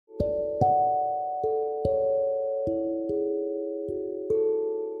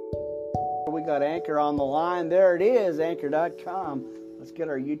got Anchor on the line. There it is, anchor.com. Let's get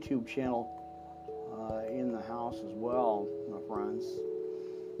our YouTube channel in the house as well, my friends.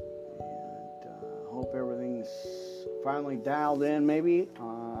 And hope everything's finally dialed in, maybe.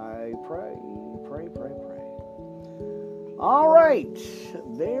 I pray. All right,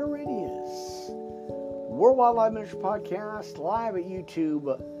 there it is. Worldwide Live Ministry Podcast, live at YouTube.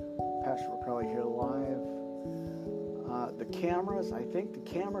 Pastor Crowley here live. The cameras, I think the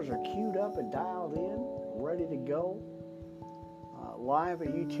cameras are queued up and dialed in, ready to go. Live at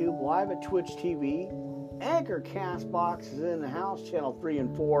YouTube, live at Twitch TV. Anchor Castbox is in the house. Channel 3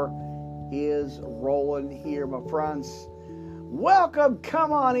 and 4 is rolling here, my friends. Welcome,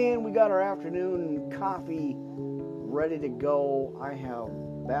 come on in. We got our afternoon coffee ready to go. I have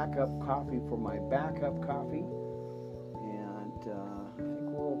backup coffee for my backup coffee, and I think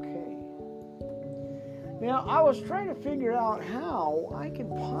we're okay. Now, I was trying to figure out how I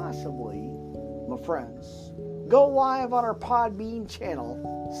could possibly, my friends, go live on our Podbean channel,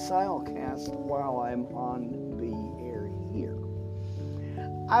 simulcast, while I'm on the air here.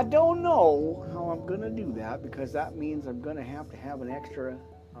 I don't know how I'm going to do that, because that means I'm going to have an extra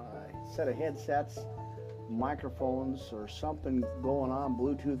set of headsets, microphones, or something going on,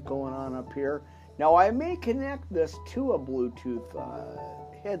 Bluetooth going on up here. Now, I may connect this to a Bluetooth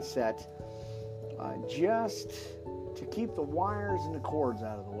headset just to keep the wires and the cords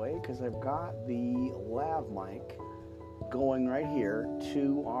out of the way, because I've got the lav mic going right here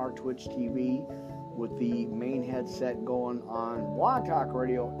to our Twitch TV with the main headset going on Blog Talk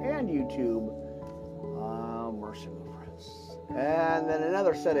Radio and YouTube. Mercy, my friends. And then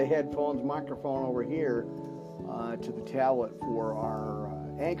another set of headphones, microphone over here to the tablet for our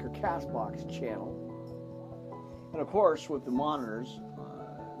Anchor Castbox channel. And of course, with the monitors,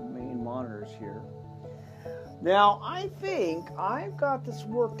 main monitors here. Now, I think I've got this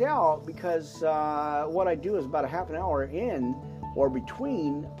worked out, because what I do is about a half an hour in or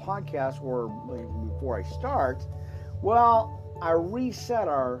between podcasts or before I start, well, I reset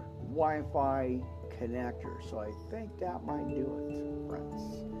our Wi-Fi connector. So I think that might do it,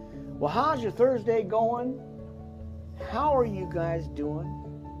 friends. Well, how's your Thursday going? How are you guys doing?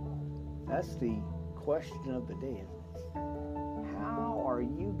 That's the question of the day, isn't it? How are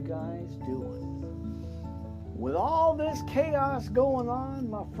you guys doing? With all this chaos going on,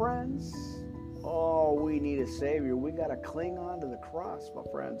 my friends, oh, we need a Savior. We got to cling on to the cross, my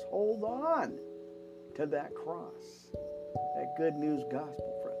friends. Hold on to that cross, that good news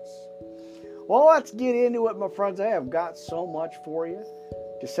gospel, friends. Well, let's get into it, my friends. I have got so much for you.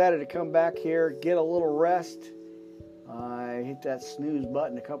 Decided to come back here, get a little rest. I hit that snooze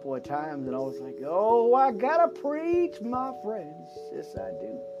button a couple of times, and I was like, oh, I got to preach, my friends. Yes, I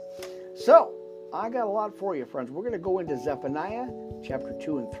do. So, I got a lot for you, friends. We're going to go into Zephaniah, chapter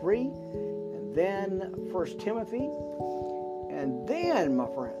 2 and 3, and then 1 Timothy. And then, my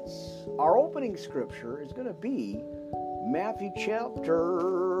friends, our opening scripture is going to be Matthew chapter,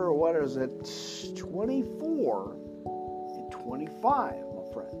 24 and 25, my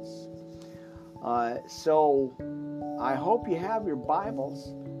friends. So, I hope you have your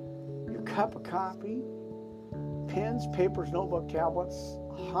Bibles, your cup of coffee, pens, papers, notebook, tablets,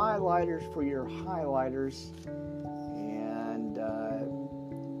 highlighters for your highlighters, and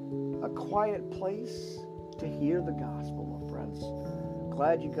a quiet place to hear the gospel, my friends.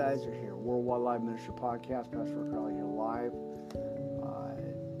 Glad you guys are here. Worldwide Live Ministry Podcast, Pastor Crowley here live.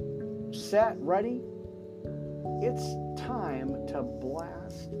 Set, ready? It's time to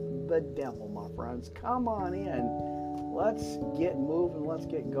blast the devil, my friends. Come on in. Let's get moving. Let's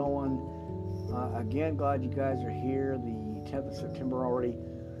get going. Again, glad you guys are here. The 10th of September already.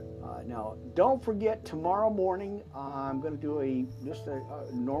 Now, don't forget, tomorrow morning, I'm going to do just a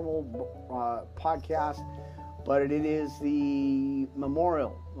normal podcast, but it is the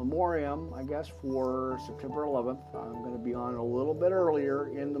memoriam, I guess, for September 11th. I'm going to be on a little bit earlier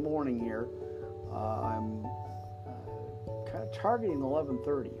in the morning here. I'm kind of targeting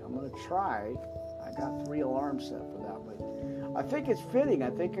 11:30. I'm going to try. I got 3 alarms set for that, but I think it's fitting.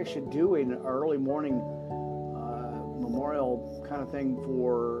 I think I should do an early morning memorial kind of thing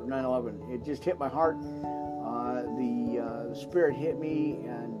for 9/11. It just hit my heart. The Spirit hit me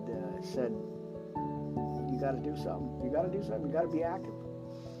and said, you got to do something. You got to do something. You got to be active.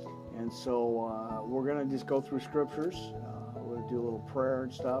 And so we're going to just go through scriptures. We're going to do a little prayer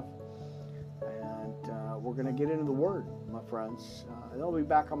and stuff. And we're going to get into the Word, my friends. And I'll be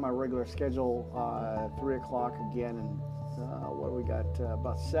back on my regular schedule, 3 o'clock again. And what do we got?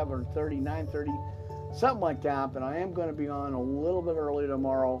 About 7:30, 9:30, something like that. But I am going to be on a little bit early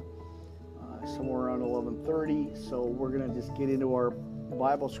tomorrow, somewhere around 11:30. So we're going to just get into our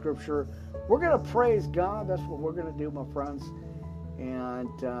Bible scripture. We're going to praise God. That's what we're going to do, my friends, and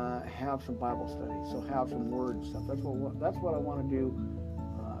have some Bible study. So have some word and stuff. That's what I want to do.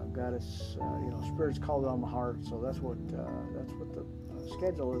 God is, Spirit's called it on my heart. So that's what the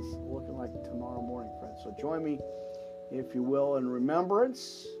schedule is looking like tomorrow morning, friends. So join me, if you will, in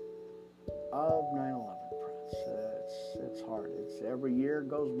remembrance of 9/11, friends. It's hard. It's every year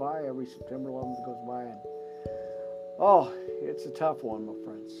goes by, every September 11th goes by, and it's a tough one, my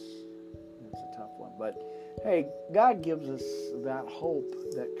friends. It's a tough one, but hey, God gives us that hope,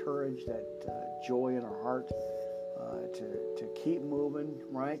 that courage, that joy in our heart to keep moving,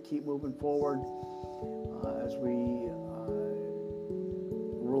 right? Keep moving forward as we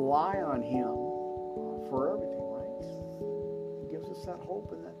rely on Him for everything, right? He gives us that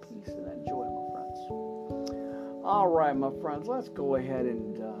hope and that peace and that joy, my friends. All right, my friends, let's go ahead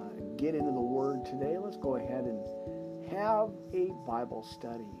and get into the Word today. Let's go ahead and have a Bible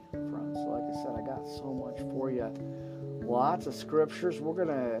study, friends. So like I said, I got so much for you. Lots of scriptures. We're going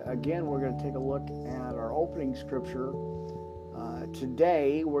to take a look at our opening scripture.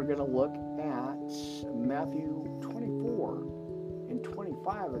 Today, we're going to look at Matthew 24 and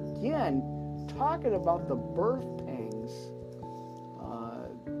 25. Again, talking about the birth pangs.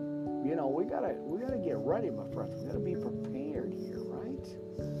 We gotta get ready, my friends. We gotta be prepared here, right?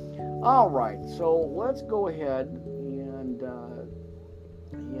 All right. So let's go ahead and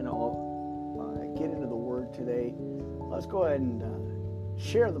get into the Word today. Let's go ahead and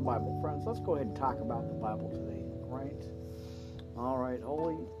share the Bible, friends. Let's go ahead and talk about the Bible today, right? All right,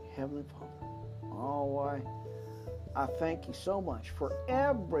 Holy Heavenly Father. I thank you so much for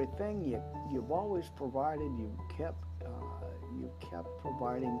everything you've always provided. You've kept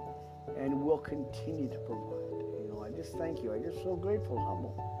providing, and will continue to provide. I just thank you. I'm just so grateful,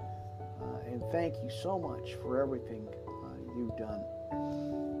 humble, and thank you so much for everything you've done.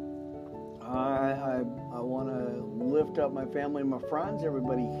 I want to lift up my family and my friends,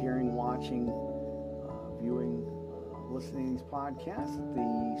 everybody hearing, watching, viewing, listening to these podcasts.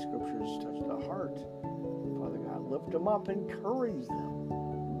 The scriptures touch the heart. Father God, lift them up, encourage them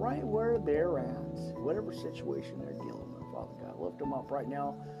right where they're at, whatever situation they're dealing with. Father God, lift them up right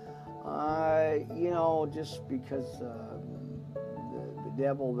now. Just because the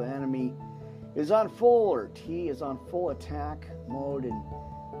devil, the enemy, is on full alert. He is on full attack mode, and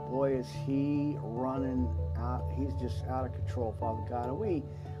boy, is he running out. He's just out of control, Father God. And we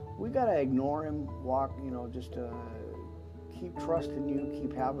got to ignore him, just keep trusting you,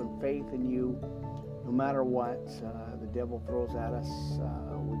 keep having faith in you, no matter what the devil throws at us.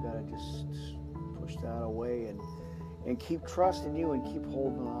 We got to just push that away and keep trusting you and keep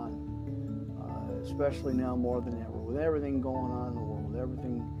holding on, especially now more than ever, with everything going on in the world, with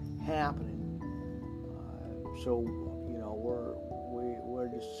everything happening. We're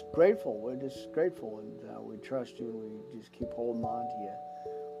just grateful. We're just grateful, and we trust you, and we just keep holding on to you,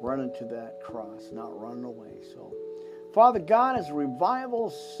 running to that cross, not running away. So, Father God, as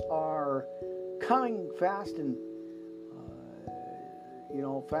revivals are coming fast and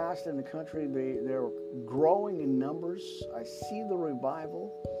fast in the country, they're growing in numbers. I see the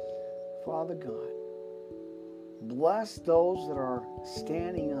revival. Father God, bless those that are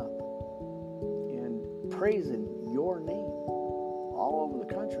standing up and praising your name all over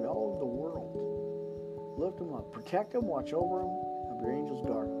the country, all over the world. Lift them up, protect them, watch over them, have your angels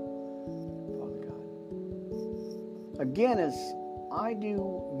guard them, Father God. Again, as I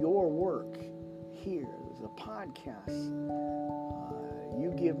do your work here, as a podcast,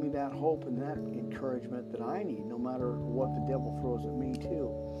 you give me that hope and that encouragement that I need, no matter what the devil throws at me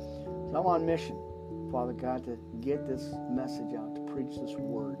too. So I'm on mission, Father God, to get this message out, to preach this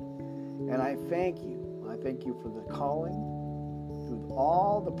word. And I thank you. I thank you for the calling, through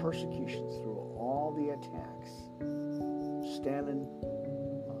all the persecutions, through all the attacks, standing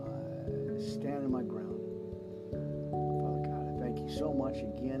my ground. Father God, I thank you so much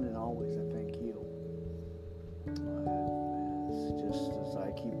again, and always I thank you. Just as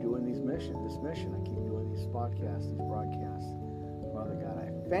I keep doing this mission, I keep doing these podcasts, these broadcasts. Father God,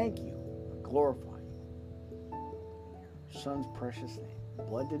 I thank you, I glorify you. In your Son's precious name.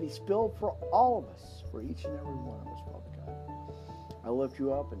 Blood that he spilled for all of us, for each and every one of us, Father God. I lift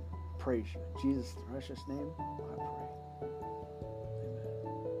you up and praise you. In Jesus' precious name, I pray.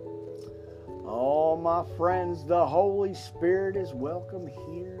 Amen. Oh, my friends, the Holy Spirit is welcome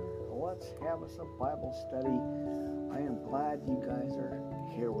here. Let's have us a Bible study. I am glad you guys are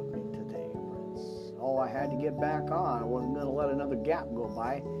here with me today, friends. I had to get back on. I wasn't going to let another gap go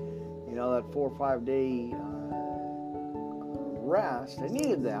by. That 4 or 5 day rest. I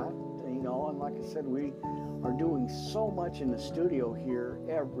needed that. and like I said, we are doing so much in the studio here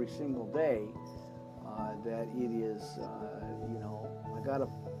every single day that it is, I got to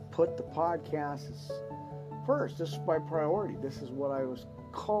put the podcasts first. This is my priority. This is what I was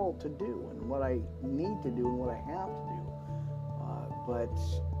called to do and what I need to do and what I have to do. But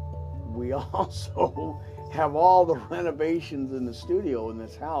we also have all the renovations in the studio in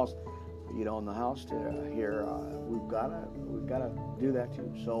this house. In the house here, we've got to do that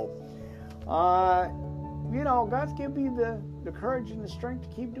too. So, God's given me the courage and the strength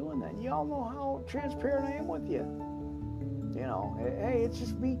to keep doing that. Y'all know how transparent I am with you. Hey, it's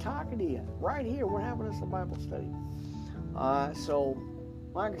just me talking to you right here. We're having us a Bible study. So,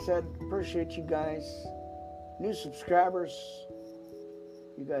 like I said, appreciate you guys. New subscribers,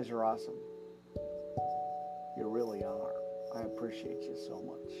 you guys are awesome. You really are. I appreciate you so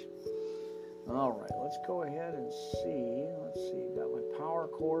much. All right, let's go ahead and see. Let's see. Got my power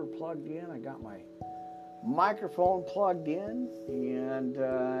cord plugged in. I got my microphone plugged in, and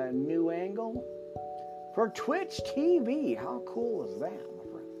new angle for Twitch TV. How cool is that, my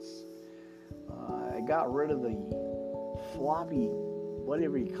friends? I got rid of the floppy,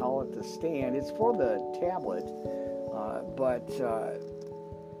 whatever you call it, the stand. It's for the tablet, but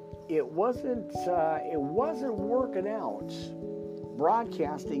it wasn't working out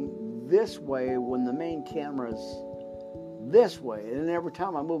broadcasting this way when the main camera's this way, and then every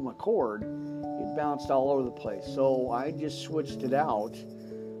time I moved my cord, it bounced all over the place. So I just switched it out.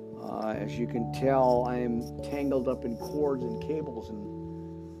 As you can tell, I'm tangled up in cords and cables and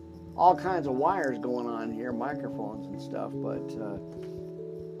all kinds of wires going on here, microphones and stuff. But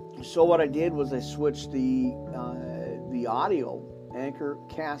so what I did was I switched the audio. Anchor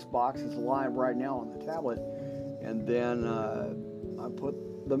Castbox is live right now on the tablet, and then I put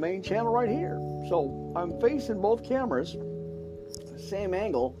the main channel right here. So I'm facing both cameras, same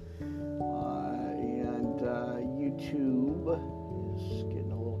angle, and YouTube is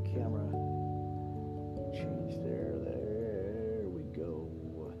getting a little camera change there. There we go.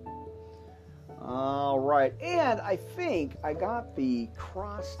 All right, and I think I got the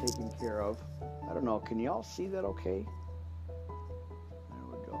cross taken care of. I don't know, can y'all see that okay?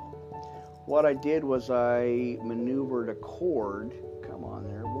 What I did was I maneuvered a cord. Come on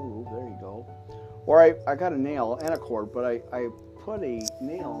there, move. There you go. Or I got a nail and a cord, but I put a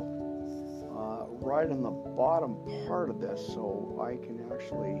nail right on the bottom part of this so I can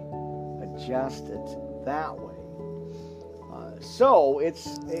actually adjust it that way. So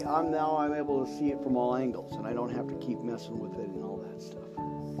I'm able to see it from all angles, and I don't have to keep messing with it and all that stuff.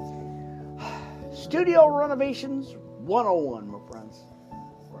 Studio renovations 101, my friends.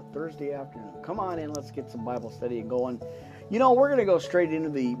 Thursday afternoon. Come on in, let's get some Bible study going. We're going to go straight into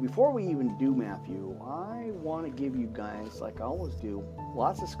before we even do Matthew, I want to give you guys, like I always do,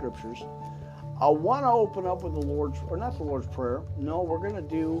 lots of scriptures. I want to open up with not the Lord's Prayer. No, we're going to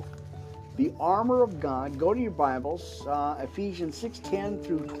do the armor of God. Go to your Bibles, Ephesians 6:10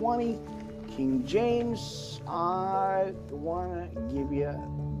 through 20, King James. I want to give you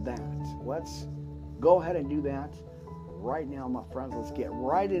that. Let's go ahead and do that right now, my friends. Let's get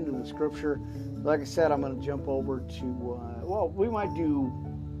right into the scripture. Like I said, I'm going to jump over to, we might do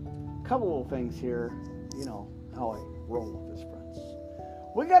a couple little things here. You know how I roll with this, friends.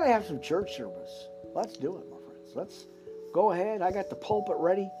 We got to have some church service. Let's do it, my friends. Let's go ahead. I got the pulpit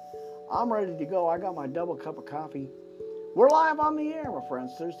ready. I'm ready to go. I got my double cup of coffee. We're live on the air, my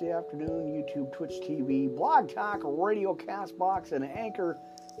friends. Thursday afternoon, YouTube, Twitch TV, Blog Talk, Radio Castbox, and Anchor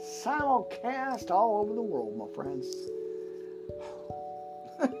simulcast all over the world, my friends.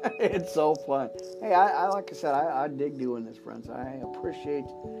 It's so fun. Hey, I like I said, I dig doing this, friends. I appreciate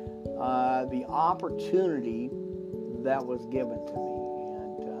the opportunity that was given to me.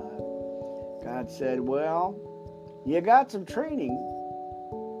 And God said, well, you got some training.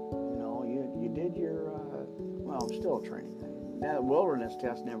 You did your, I'm still training. That wilderness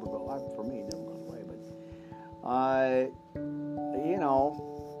test never goes, for me, it never goes away. But,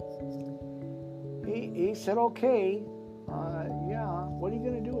 he said, okay. What are you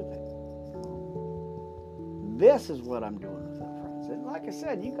going to do with it? This is what I'm doing with it, friends. And like I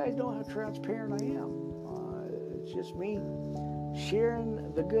said, you guys know how transparent I am. It's just me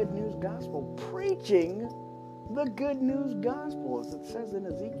sharing the good news gospel, preaching the good news gospel, as it says in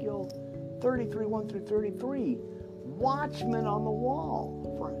Ezekiel 33, 1 through 33. Watchmen on the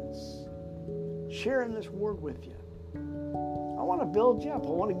wall, friends. Sharing this word with you. I want to build you up. I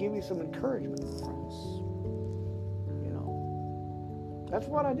want to give you some encouragement, friends. That's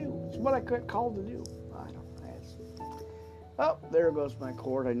what I do. It's what I got called to do. I don't know. Oh, there goes my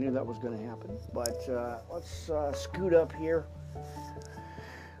cord. I knew that was going to happen. But let's scoot up here.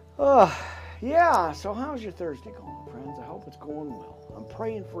 Uh, yeah, so how's your Thursday going, friends? I hope it's going well. I'm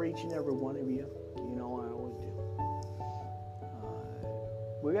praying for each and every one of you. You know I always do.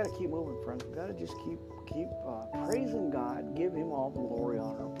 We got to keep moving, friends. We got to just keep praising God. Give Him all the glory,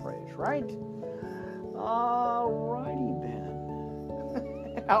 honor, and praise, right? All righty,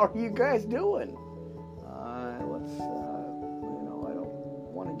 then. How are you guys doing? I don't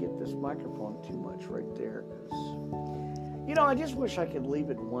want to get this microphone too much right there, because, I just wish I could leave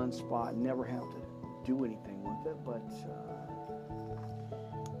it in one spot and never have to do anything with it, but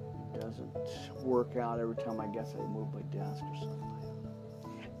it doesn't work out every time. I guess I move my desk or something.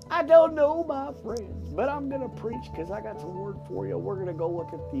 I don't know, my friends, but I'm going to preach because I got some word for you. We're going to go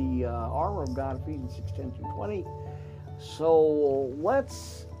look at the armor of God, Ephesians 6:10-20. So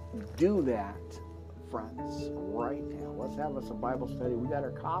let's do that, friends, right now. Let's have us a Bible study. We got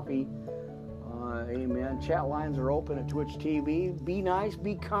our coffee. Amen. Chat lines are open at Twitch TV. Be nice,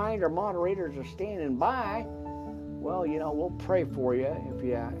 be kind. Our moderators are standing by. Well, we'll pray for you if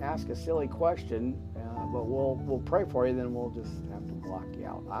you ask a silly question, but we'll pray for you, then we'll just have to block you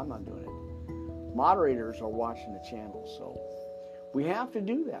out. I'm not doing it. Moderators are watching the channel, so we have to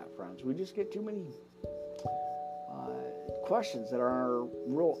do that, friends. We just get too many questions that are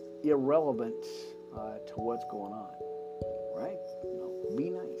real irrelevant to what's going on, right? Be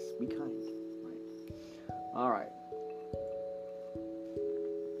nice, be kind, right? All right.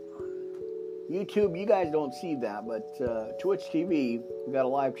 YouTube, you guys don't see that, but Twitch TV, we got a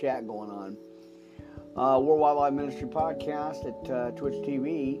live chat going on. Worldwide Live Ministry Podcast at Twitch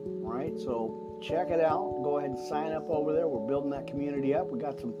TV, right? So check it out. Go ahead and sign up over there. We're building that community up. We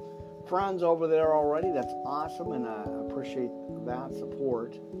got some friends over there already. That's awesome, and I appreciate that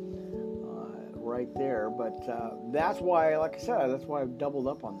support right there. But that's why, like I said, that's why I've doubled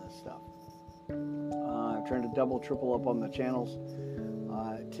up on this stuff. I'm trying to double, triple up on the channels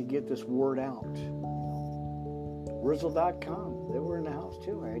to get this word out. Rizzle.com, they were in the house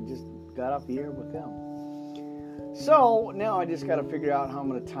too. I just got off the air with them. So now I just got to figure out how I'm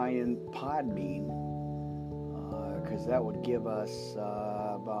going to tie in Podbean, because that would give us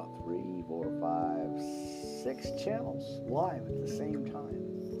about 3, 4, 5, 6 channels live at the same time.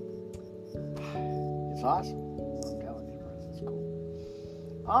 It's awesome. I'm telling you, friends, it's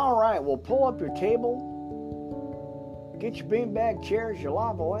cool. All right, well, pull up your table, get your beanbag chairs, your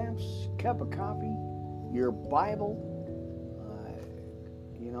lava lamps, cup of coffee, your Bible.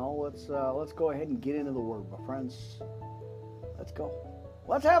 Let's go ahead and get into the Word, my friends. Let's go.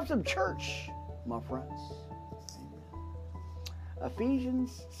 Let's have some church, my friends. Amen.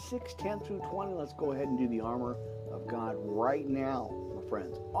 Ephesians 6:10-20. Let's go ahead and do the armor of God right now, my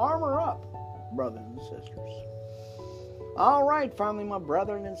friends. Armor up, brothers and sisters. All right, finally, my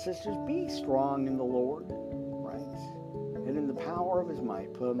brethren and sisters, be strong in the Lord, right? And in the power of His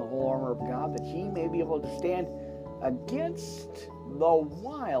might, put on the whole armor of God, that ye may be able to stand against the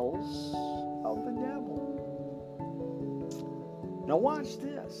wiles of the devil. Now watch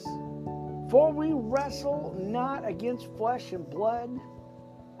this. For we wrestle not against flesh and blood,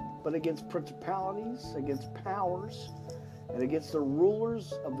 but against principalities, against powers, and against the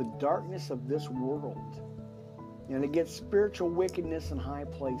rulers of the darkness of this world, and against spiritual wickedness in high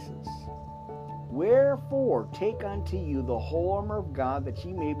places. Wherefore take unto you the whole armor of God, that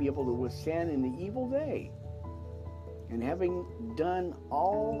ye may be able to withstand in the evil day. And having done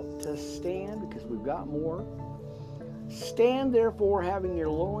all to stand, because we've got more, stand therefore, having your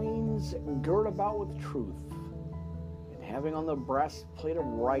loins girt about with truth, and having on the breastplate of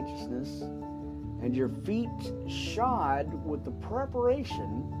righteousness, and your feet shod with the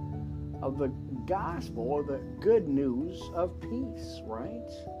preparation of the gospel, or the good news of peace,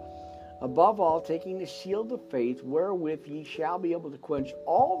 right? Above all, taking the shield of faith, wherewith ye shall be able to quench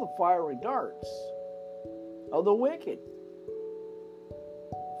all the fiery darts of the wicked.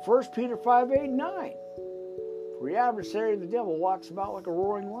 1 Peter 5:8-9. For your adversary the devil walks about like a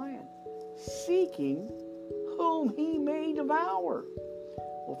roaring lion, seeking whom he may devour.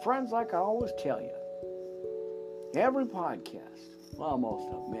 Well, friends, like I always tell you, every podcast, well, most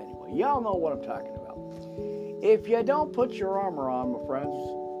of them anyway, y'all know what I'm talking about. If you don't put your armor on, my friends,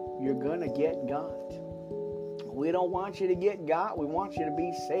 you're going to get got. We don't want you to get got. We want you to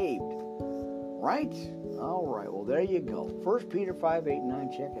be saved. Right? All right. Well, there you go. 1 Peter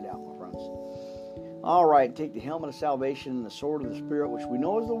 5:8-9. Check it out, my friends. All right. Take the helmet of salvation and the sword of the Spirit, which we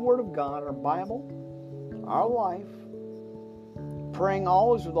know is the Word of God, our Bible, our life. Praying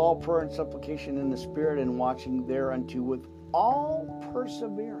always with all prayer and supplication in the Spirit, and watching thereunto with all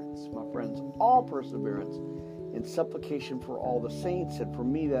perseverance, my friends, all perseverance in supplication for all the saints, and for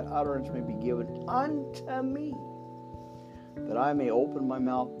me, that utterance may be given unto me, that I may open my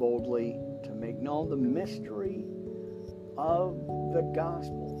mouth boldly to make known the mystery of the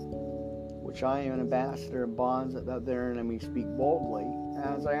gospel, which I am an ambassador in bonds, that therein I may speak boldly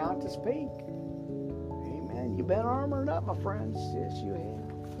as I ought to speak. Amen. You've been armored up, my friends. Yes, you have.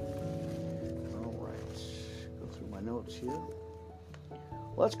 All right. Go through my notes here.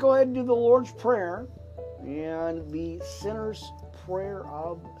 Let's go ahead and do the Lord's Prayer and the sinner's prayer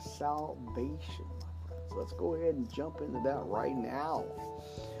of salvation, my friends. Let's go ahead and jump into that right now.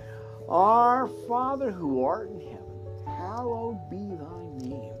 Our Father who art in heaven, hallowed be thy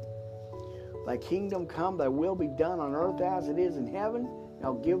name. Thy kingdom come, thy will be done on earth as it is in heaven.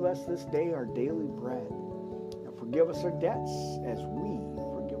 Now give us this day our daily bread. And forgive us our debts as we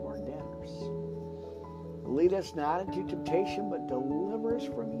forgive our debtors. Lead us not into temptation, but deliver us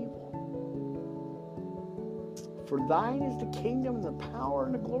from evil. For thine is the kingdom and the power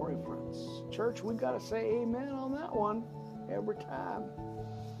and the glory, friends. Church, we got to say amen on that one every time.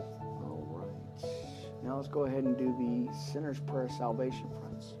 All right. Now let's go ahead and do the sinner's prayer of salvation,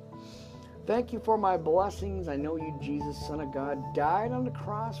 friends. Thank you for my blessings. I know you, Jesus, Son of God, died on the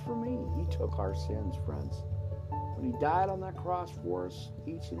cross for me. He took our sins, friends. When he died on that cross for us,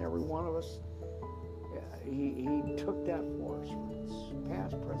 each and every one of us, he took that for us, friends.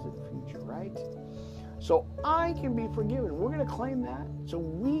 Past, present, future, right? So I can be forgiven. We're going to claim that so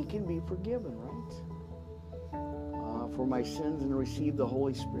we can be forgiven, right? For my sins and receive the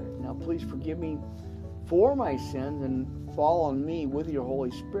Holy Spirit. Now, please forgive me for my sins and fall on me with your Holy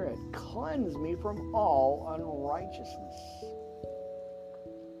Spirit. Cleanse me from all unrighteousness.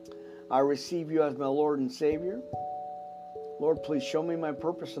 I receive you as my Lord and Savior. Lord, please show me my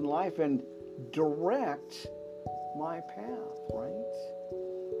purpose in life and direct my path, right?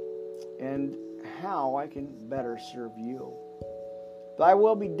 And how I can better serve you. Thy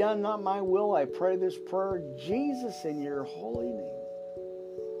will be done, not my will. I pray this prayer, Jesus, in your holy name.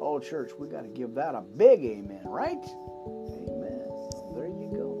 Oh, church, we got to give that a big amen, right? Amen. There you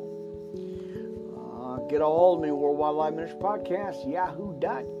go. Get a hold of me, Worldwide Live Ministry Podcast,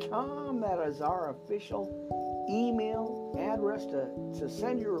 yahoo.com. That is our official email address to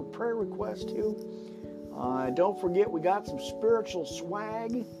send your prayer request to. Don't forget, we got some spiritual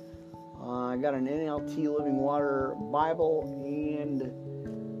swag. I got an NLT Living Water Bible and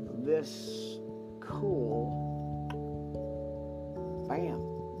this cool,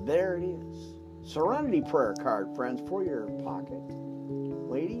 bam, there it is. Serenity prayer card, friends, for your pocket.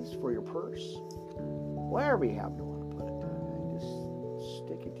 Ladies, for your purse. Wherever you happen to want to put it. Just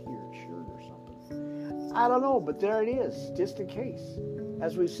stick it to your shirt or something. I don't know, but there it is, just in case.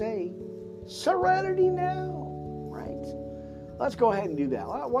 As we say, serenity now. Let's go ahead and do that.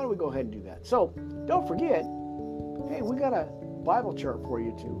 Why don't we go ahead and do that? So, don't forget, hey, we got a Bible chart for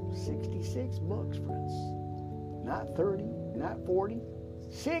you too. 66 books, friends. Not 30, not 40.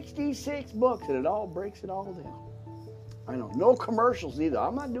 66 books, and it all breaks it all down. I know, no commercials either.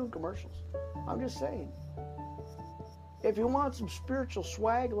 I'm not doing commercials. I'm just saying. If you want some spiritual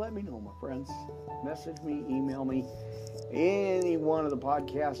swag, let me know, my friends. Message me, email me, any one of the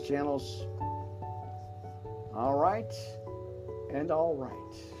podcast channels. All right. And all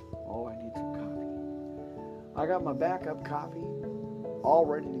right. Oh, I need some coffee. I got my backup coffee all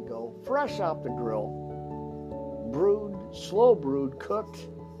ready to go. Fresh off the grill. Brewed, slow brewed, cooked.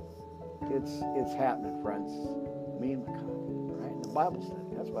 It's happening, friends. Me and my coffee, right? The Bible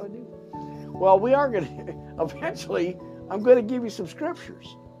study. That's what I do. Well, we are going to, eventually, I'm going to give you some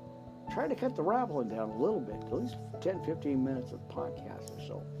scriptures. Try to cut the rambling down a little bit, at least 10, 15 minutes of podcast or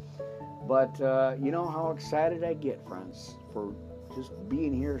so. But you know how excited I get, friends, for just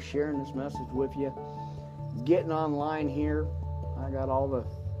being here, sharing this message with you, getting online here. I got all the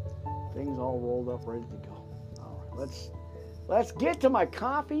things all rolled up, ready to go. All right, let's get to my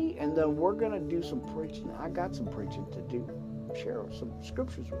coffee, and then we're going to do some preaching. I got some preaching to do. Share some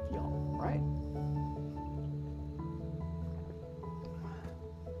scriptures with y'all, right?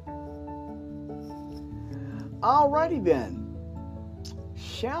 Alrighty then.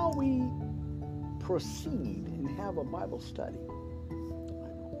 Shall we proceed and have a Bible study?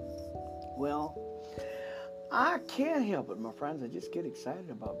 Well, I can't help it, my friends. I just get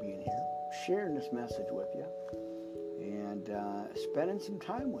excited about being here, sharing this message with you, and spending some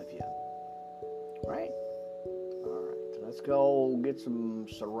time with you. Right? All right. Let's go get some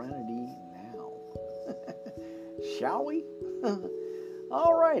serenity now. Shall we?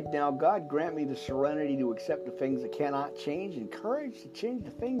 All right. Now, God grant me the serenity to accept the things I cannot change and courage to change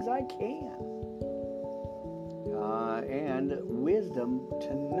the things I can. And wisdom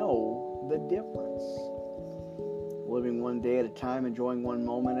to know the difference. Living one day at a time, enjoying one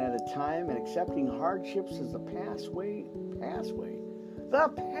moment at a time, and accepting hardships as the pathway pathway. The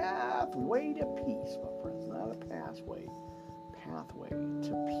pathway to peace, my friends. Not a pathway. Pathway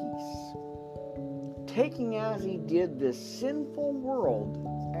to peace. Taking as he did this sinful world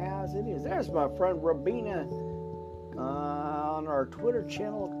as it is. There's my friend Rabina on our Twitter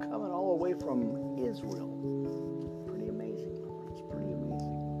channel, coming all the way from Israel. Pretty amazing, my friends. Pretty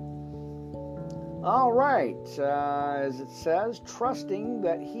amazing. All right. As it says, trusting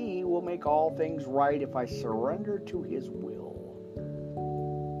that he will make all things right if I surrender to his will.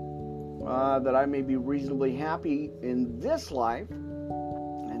 That I may be reasonably happy in this life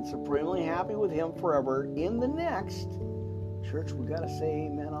and supremely happy with him forever in the next. Church, we got to say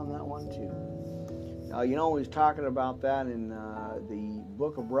amen on that one too. He's talking about that in the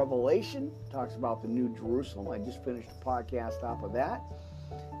book of Revelation. Talks about the New Jerusalem. I just finished a podcast off of that.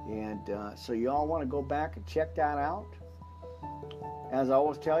 And so you all want to go back and check that out. As I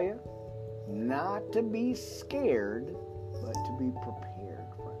always tell you, not to be scared, but to be prepared,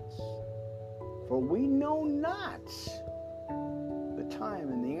 friends. For we know not the time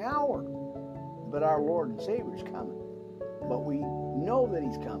and the hour that our Lord and Savior is coming. But we know that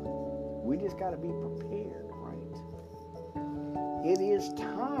he's coming. We just got to be prepared, right? It is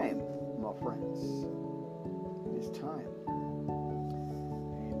time, my friends. It is time.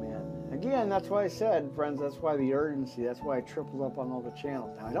 Amen. Again, that's why I said, friends, that's why the urgency, that's why I tripled up on all the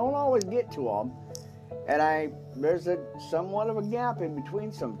channels. Now, I don't always get to them, and there's somewhat of a gap in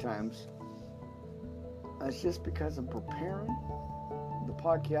between sometimes. That's just because I'm preparing the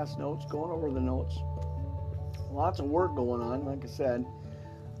podcast notes, going over the notes. Lots of work going on, like I said.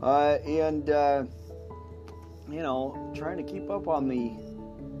 Trying to keep up on the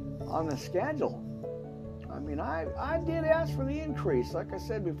schedule. I mean, I did ask for the increase, like I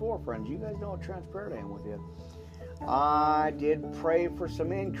said before, friends. You guys know how transparent I am with you. I did pray for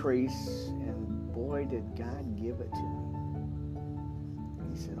some increase, and boy, did God give it to me.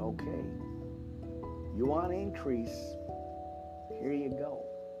 He said, okay, you want increase, here you go.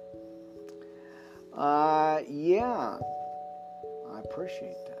 Yeah, I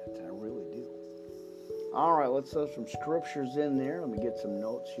appreciate that. I really do. All right, let's throw some scriptures in there. Let me get some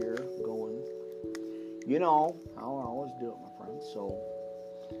notes here going. You know how I always do it, my friends. So,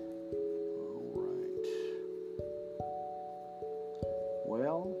 all right.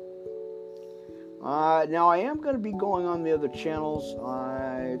 Well, now I am going to be going on the other channels.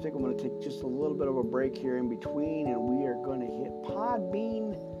 I think I'm going to take just a little bit of a break here in between, and we are going to hit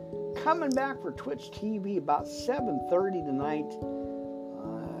Podbean. Coming back for Twitch TV about 7:30 tonight,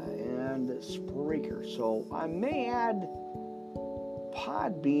 and Spreaker. So I may add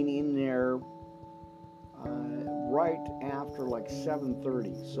Podbean in there right after like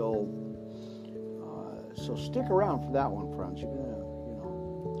 7:30. So stick around for that one, friends.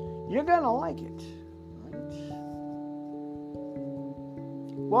 You're gonna like it, right?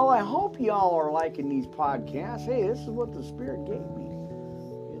 Well, I hope y'all are liking these podcasts. Hey, this is what the Spirit gave me.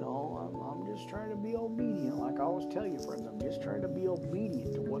 Trying to be obedient, like I always tell you, friends. I'm just trying to be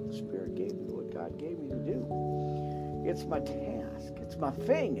obedient to what the Spirit gave me, what God gave me to do. It's my task. It's my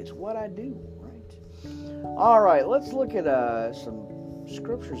thing. It's what I do, right? All right, let's look at some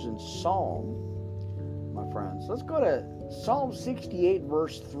scriptures in Psalm, my friends. Let's go to Psalm 68,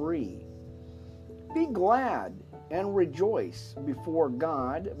 verse 3. Be glad and rejoice before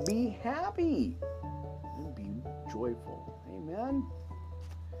God. Be happy and be joyful. Amen.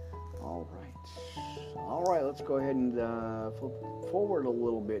 All right, let's go ahead and flip forward a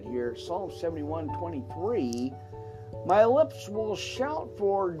little bit here. Psalm 71:23. My lips will shout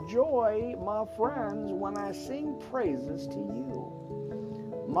for joy, my friends, when I sing praises to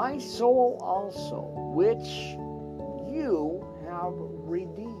you. My soul also, which you have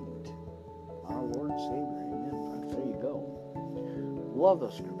redeemed. Our Lord and Savior, amen, friends. There you go. Love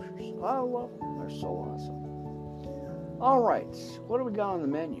those scriptures. I love them. They're so awesome. All right, what do we got on the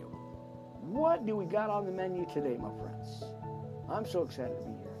menu? What do we got on the menu today, my friends? I'm so excited to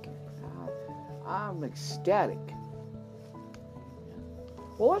be here. I'm ecstatic.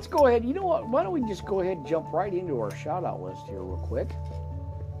 Well, let's go ahead. You know what? Why don't we just go ahead and jump right into our shout-out list here real quick.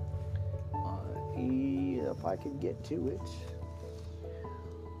 If I can get to it.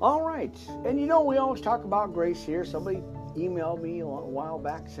 All right. And we always talk about grace here. Somebody emailed me a while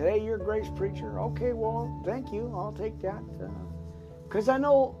back and said, hey, you're a grace preacher. Okay, well, thank you. I'll take that. Because I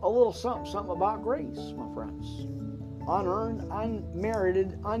know a little something about grace, my friends. Unearned,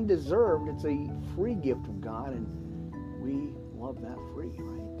 unmerited, undeserved. It's a free gift of God, and we love that free,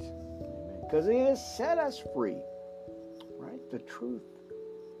 right? Because He has set us free, right? The truth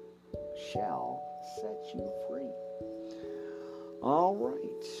shall set you free. All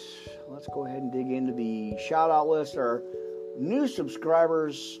right. Let's go ahead and dig into the shout-out list. Our new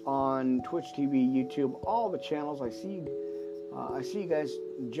subscribers on Twitch TV, YouTube, all the channels. I see you guys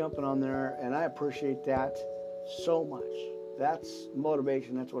jumping on there, and I appreciate that so much. That's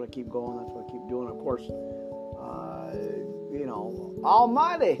motivation. That's what I keep going. That's what I keep doing. Of course,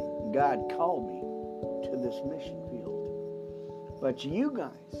 Almighty God called me to this mission field. But you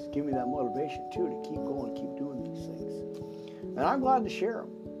guys give me that motivation too to keep going, keep doing these things. And I'm glad to share them.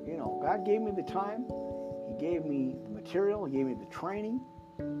 God gave me the time. He gave me the material. He gave me the training.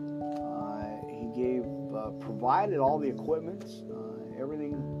 He provided all the equipment,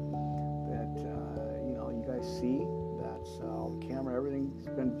 everything that you guys see. That's all the camera. Everything's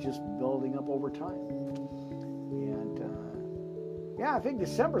been just building up over time. And I think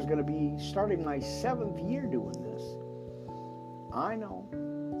December is going to be starting my 7th year doing this. I know,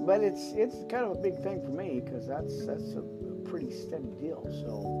 but it's kind of a big thing for me because that's a pretty steady deal.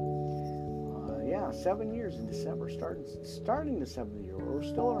 So 7 years in December, starting the 7th year. We're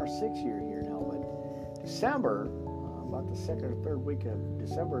still in our 6th year here now, but December, about the 2nd or 3rd week of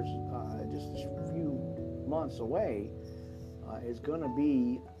December, just a few months away, is going to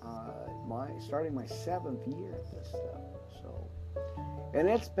be starting my 7th year at this stuff. So, and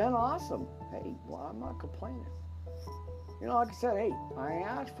it's been awesome. Hey, well, I'm not complaining. Like I said, hey, I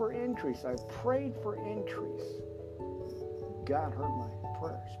asked for increase. I prayed for increase. God heard my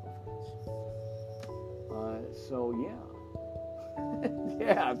prayers, my friends.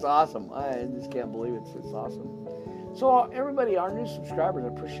 Yeah, it's awesome. I just can't believe it's awesome. So everybody, our new subscribers, I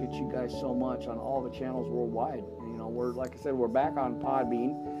appreciate you guys so much on all the channels worldwide. We're, like I said, we're back on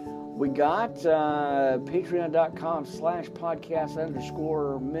Podbean. We got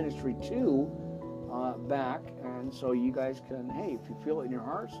patreon.com/podcast_ministry2 back. And so you guys can, hey, if you feel it in your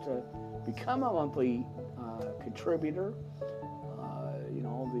hearts to become a monthly contributor,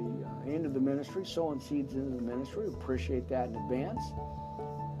 the end of the ministry, sowing seeds into the ministry. We appreciate that in advance.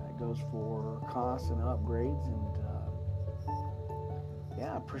 That goes for costs and upgrades. And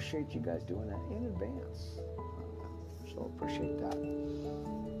I appreciate you guys doing that in advance. So appreciate that.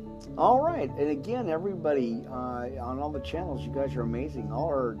 All right. And again, everybody on all the channels, you guys are amazing. All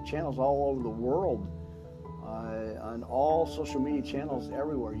our channels all over the world, on all social media channels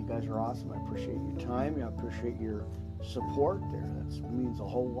everywhere. You guys are awesome. I appreciate your time. I appreciate your support there. That means a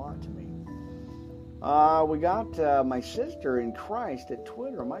whole lot to me. We got my sister in Christ at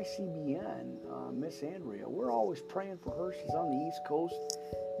Twitter, my CBN, Miss Andrea. We're always praying for her. She's on the East Coast,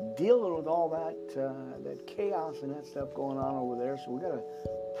 dealing with all that chaos and that stuff going on over there. So we gotta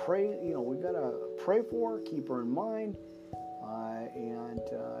pray. We gotta pray for her, keep her in mind. I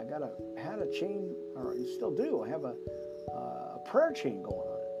had a chain, or still do. I have a prayer chain going on.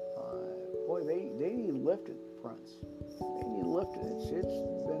 Boy, they need lifted, friends. They need lifted. It's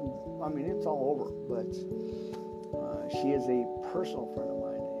been, it's all over. But she is a personal friend of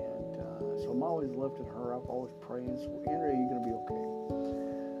mine, and so I'm always lifting her up, always praying. So Andrea, you're gonna be okay.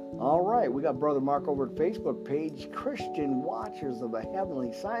 All right, we got Brother Mark over at Facebook page, Christian Watchers of the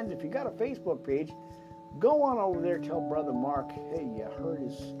Heavenly Signs. If you got a Facebook page, go on over there. Tell Brother Mark, hey, you heard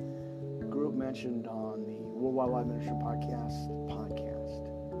his group mentioned on the Worldwide Live Ministry podcast,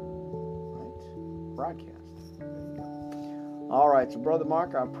 right? Broadcast. There you go. All right, so Brother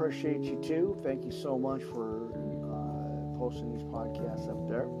Mark, I appreciate you too. Thank you so much for posting these podcasts up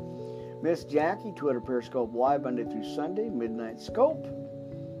there. Miss Jackie, Twitter Periscope Live Monday through Sunday, Midnight Scope.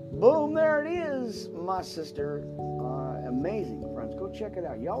 Boom, there it is, my sister. Amazing, friends. Go check it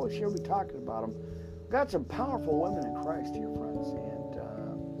out. You always hear me talking about them. Got some powerful women in Christ here, friends, and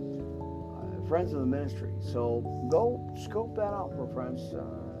friends of the ministry. So go scope that out for friends.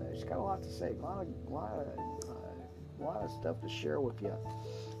 She's got a lot to say, a lot of stuff to share with you.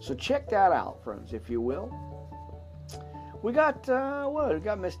 So check that out, friends, if you will. We got we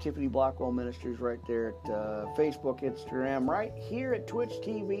got Miss Tiffany Blackwell Ministries right there at Facebook, Instagram, right here at Twitch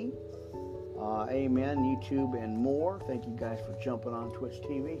TV. Amen, YouTube, and more. Thank you guys for jumping on Twitch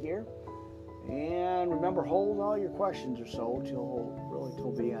TV here. And remember, hold all your questions or so till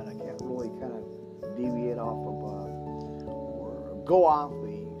the end. I can't really kind of deviate off of or go off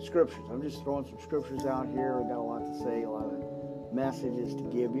the scriptures. I'm just throwing some scriptures out here. I got a lot to say, a lot of messages to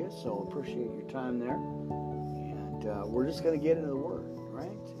give you. So appreciate your time there. And we're just going to get into the Word,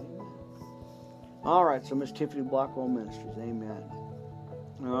 right? Amen. All right. So Miss Tiffany Blackwell Ministries. Amen.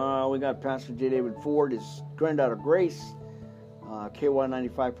 We got Pastor J. David Ford, his granddaughter Grace. KY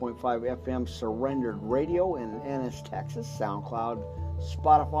 95.5 FM Surrendered Radio in Ennis, Texas, SoundCloud,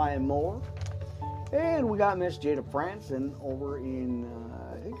 Spotify, and more. And we got Miss Jada Franson over in,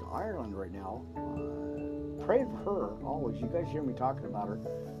 I think, Ireland right now. Praying for her, always. You guys hear me talking about her.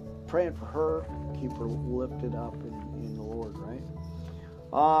 Praying for her, keep her lifted up in the Lord.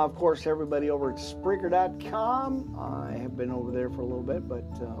 Of course, everybody over at Spreaker.com. I have been over there for a little bit, but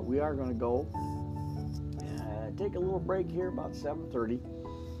we are going to go take a little break here about 7:30.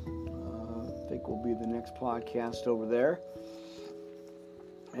 I think will be the next podcast over there.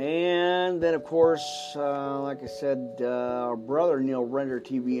 And then, of course, like I said, our brother Neil Render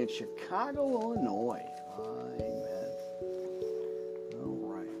TV in Chicago, Illinois. Amen. All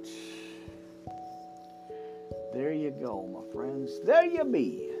right. There you go, my friends. There you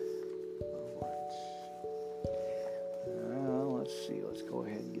be. All right. Let's see. Let's go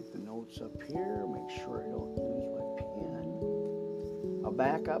ahead and get the notes up here. Make sure I don't lose my pen. A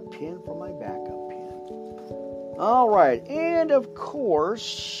backup pen for my backup pen. All right. And, of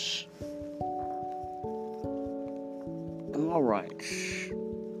course... All right.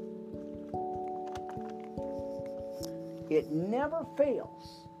 It never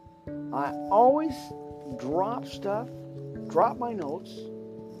fails. I always drop stuff, drop my notes.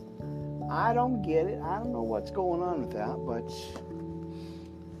 I don't get it. I don't know what's going on with that, but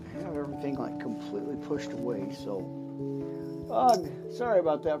I have everything like completely pushed away. So, sorry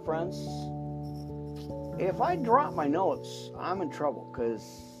about that, friends. If I drop my notes, I'm in trouble because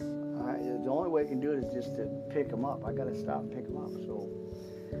the only way I can do it is just to pick them up. I got to stop and pick them up. So,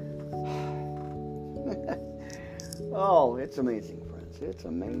 oh, it's amazing, friends. It's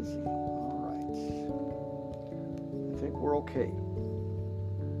amazing. All right. I think we're okay.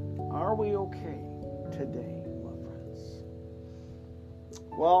 Are we okay today, my friends?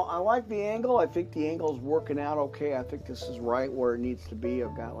 Well, I like the angle. I think the angle's working out okay. I think this is right where it needs to be.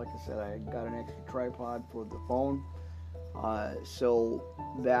 I've got, like I said, I got an extra tripod for the phone. So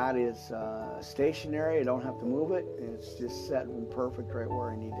that is stationary. I don't have to move it. It's just set perfect right where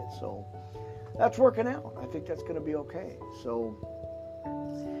I need it. So that's working out. I think that's going to be okay. So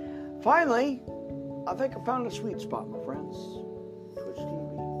finally, I think I found a sweet spot, my friends. Twitch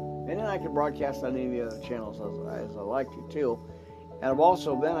TV. And then I can broadcast on any of the other channels as I like to too. And I've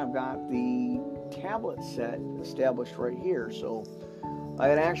got the tablet set established right here. So I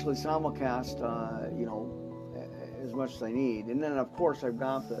can actually simulcast, as much as I need. And then, of course, I've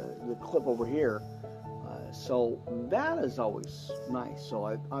got the clip over here. So that is always nice. So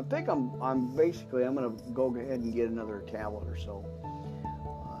I think I'm going to go ahead and get another tablet or so.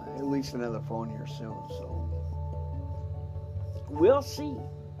 At least another phone here soon. So we'll see.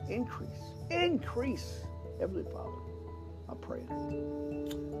 Increase. Heavenly Father, I pray.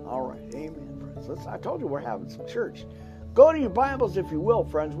 All right. Amen, friends. I told you we're having some church. Go to your Bibles, if you will,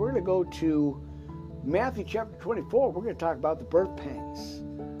 friends. We're going to go to Matthew chapter 24. We're going to talk about the birth pangs.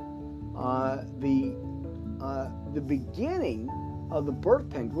 The beginning of the birth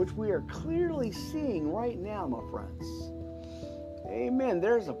pangs, which we are clearly seeing right now, my friends. Amen.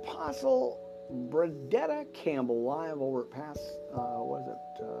 There's Apostle Bradetta Campbell live over at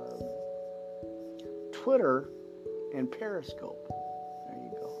Twitter and Periscope. There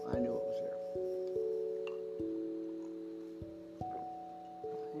you go. I knew it was there.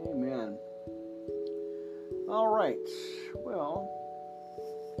 Amen. All right. Well,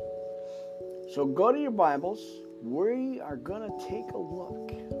 so go to your Bibles. We are going to take a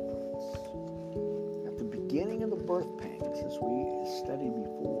look at the beginning of the birth pangs as we studied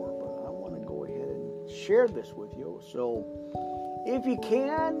before. But I want to go ahead and share this with you. So if you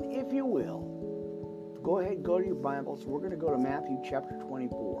can, if you will, go ahead and go to your Bibles. We're going to go to Matthew chapter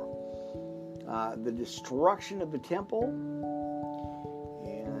 24. The destruction of the temple.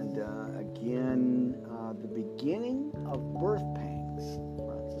 And again, the beginning of birth pangs.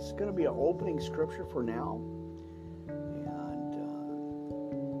 This is going to be an opening scripture for now. And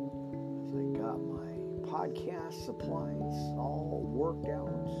as I got my podcast supplies all worked out.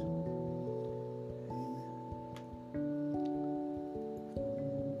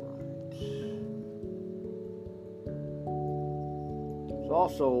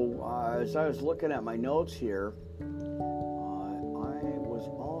 Also, as I was looking at my notes here, I was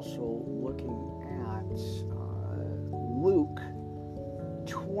also looking at Luke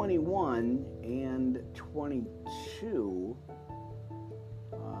 21 and 22.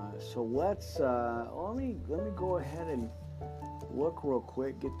 So let's let me go ahead and look real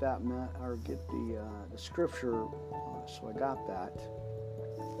quick, get that get the scripture. So I got that.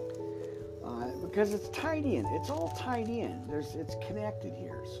 Because it's tied in. It's all tied in. It's connected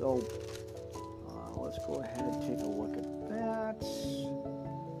here. So let's go ahead and take a look at that.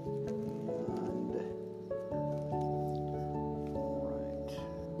 And all right,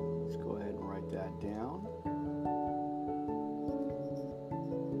 let's go ahead and write that down.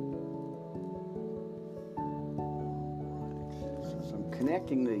 All right. So I'm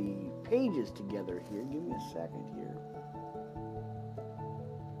connecting the pages together here. Give me a second here.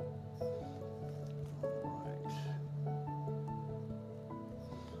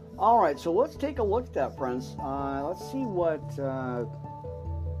 All right, so let's take a look at that, friends. Let's see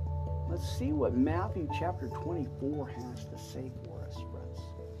what Matthew chapter 24 has to say for us, friends.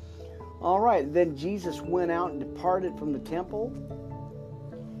 All right, then Jesus went out and departed from the temple,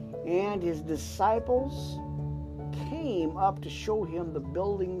 and his disciples came up to show him the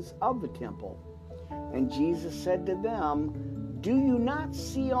buildings of the temple. And Jesus said to them, "Do you not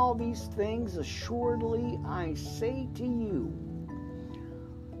see all these things? Assuredly, I say to you,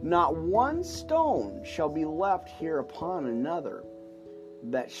 not one stone shall be left here upon another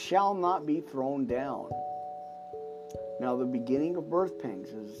that shall not be thrown down." Now, the beginning of birth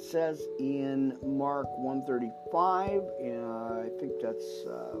pangs, as it says in Mark 1:35, and I think that's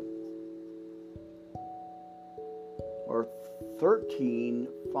or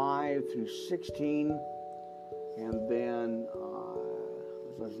 13:5 through 16, and then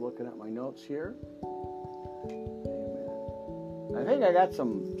as I was looking at my notes here, amen. I think I got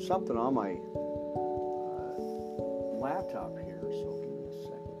something on my laptop here, so give me a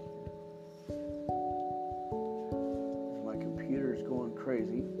second here. My computer's going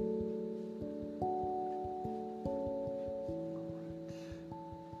crazy.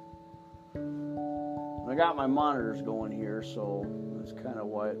 I got my monitors going here, so that's kind of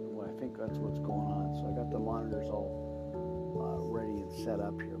what I think that's what's going on. So I got the monitors all ready and set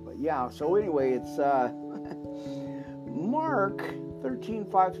up here. But yeah, so anyway, it's Mark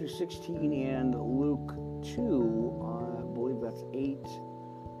 13:5 through 16 and Luke 2, I believe that's 8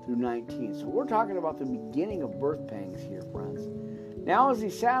 through 19. So we're talking about the beginning of birth pangs here, friends. Now as he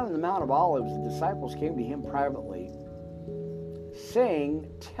sat on the Mount of Olives, the disciples came to him privately, saying,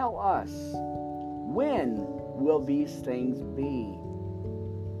 "Tell us, when will these things be?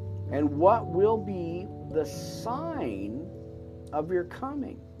 And what will be the sign of your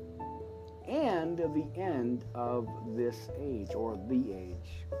coming and of the end of this age," or the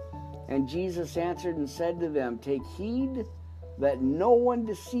age? And Jesus answered and said to them, "Take heed that no one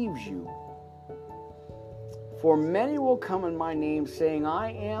deceives you. For many will come in my name, saying,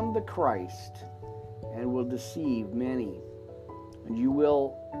 'I am the Christ,' and will deceive many. And you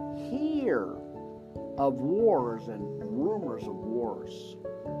will hear of wars and rumors of wars.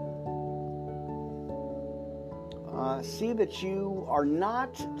 See that you are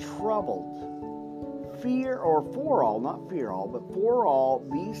not troubled. For all,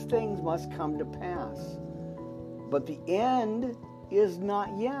 these things must come to pass. But the end is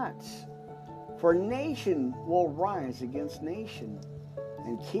not yet. For nation will rise against nation,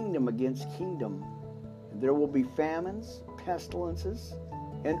 and kingdom against kingdom. And there will be famines, pestilences,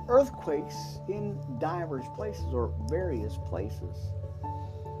 and earthquakes in divers places," or various places.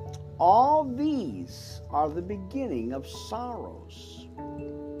 "All these are the beginning of sorrows.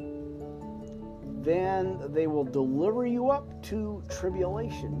 Then they will deliver you up to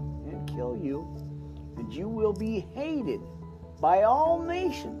tribulation and kill you, and you will be hated by all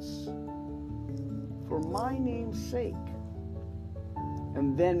nations for my name's sake.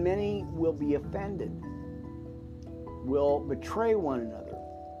 And then many will be offended, will betray one another,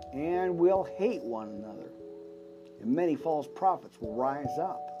 and will hate one another. And many false prophets will rise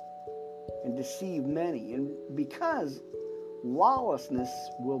up and deceive many. And because lawlessness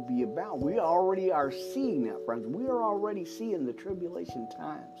will be about, we already are seeing that, friends. We are already seeing the tribulation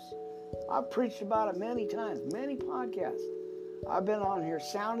times. I've preached about it many times, many podcasts. I've been on here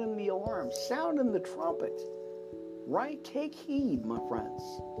sounding the alarm, sounding the trumpet. Right? Take heed, my friends.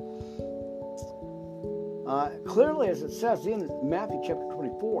 Clearly, as it says in Matthew chapter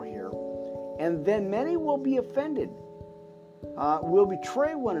 24 here, and then many will be offended, will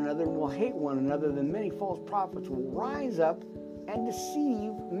betray one another, and will hate one another. Then many false prophets will rise up and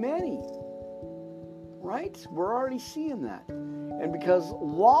deceive many. Right? We're already seeing that. And because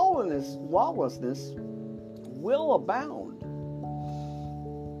lawlessness will abound,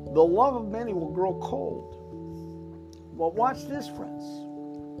 the love of many will grow cold. Well, watch this, friends.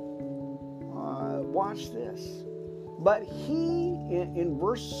 Watch this. But he, in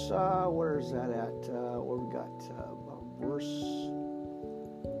verse, where is that at? Where we got verse,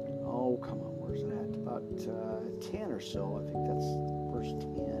 oh, come on, where's it at? About 10 or so. I think that's verse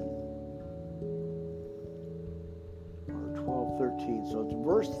 10. Or 12, 13. So it's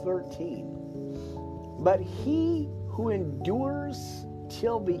verse 13. But he who endures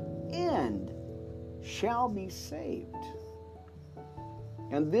till the end shall be saved.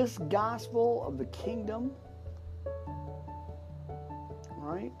 And this gospel of the kingdom,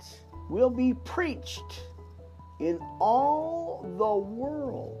 right, will be preached in all the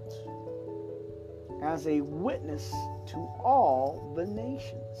world as a witness to all the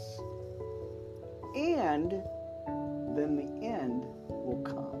nations. And then the end will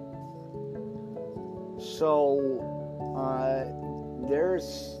come. So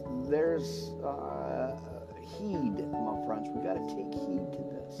there's heed, my friends. We got to take heed to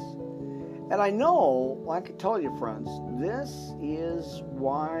this. And I know, I can tell you, friends, this is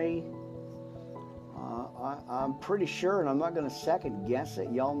why I'm pretty sure, and I'm not going to second guess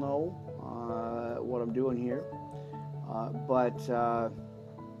it. Y'all know what I'm doing here. But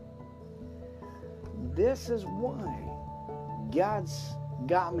this is why God's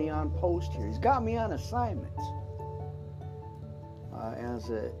got me on post here. He's got me on assignment.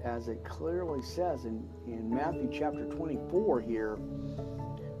 As it clearly says in Matthew chapter 24 here,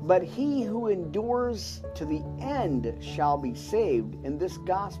 but he who endures to the end shall be saved, and this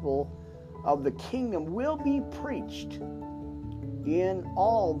gospel of the kingdom will be preached in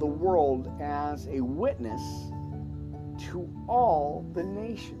all the world as a witness to all the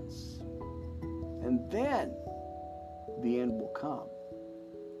nations. And then the end will come.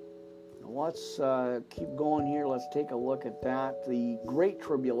 Now let's keep going here. Let's take a look at that. The Great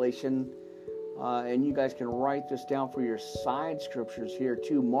Tribulation. And you guys can write this down for your side scriptures here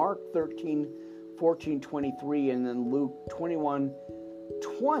too. Mark 13, 14, 23, and then Luke 21,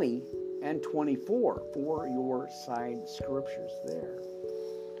 20, and 24 for your side scriptures there.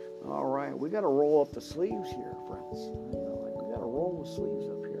 All right, we got to roll up the sleeves here, friends. We got to roll the sleeves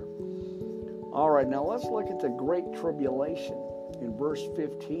up here. All right, now let's look at the Great Tribulation in verse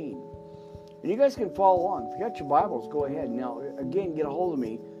 15. And you guys can follow along. If you got your Bibles, go ahead. Now, again, get a hold of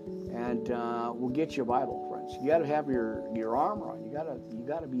me, and we'll get you a Bible, friends. You got to have your armor on. You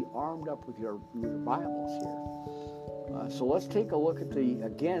got to be armed up with your Bibles here. So let's take a look at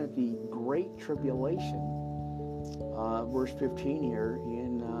the Great Tribulation, verse 15 here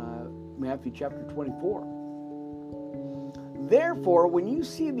in Matthew chapter 24. Therefore, when you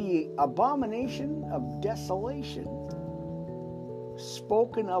see the abomination of desolation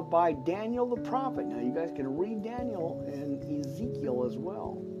spoken of by Daniel the prophet. Now you guys can read Daniel and Ezekiel as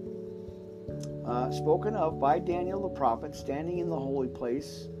well. Spoken of by Daniel the prophet, standing in the holy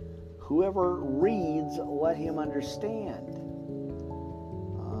place. Whoever reads, let him understand.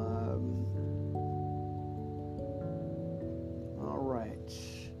 All right.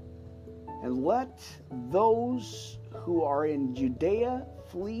 And let those who are in Judea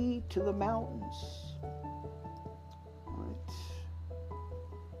flee to the mountains.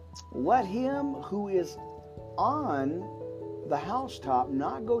 Let him who is on the housetop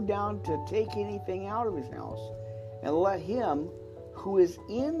not go down to take anything out of his house, and let him who is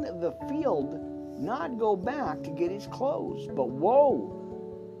in the field not go back to get his clothes. But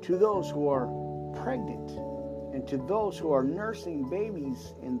woe to those who are pregnant and to those who are nursing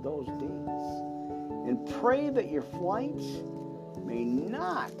babies in those days. And pray that your flight may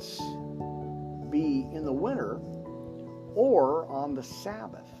not be in the winter or on the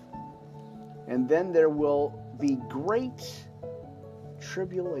Sabbath. And then there will be great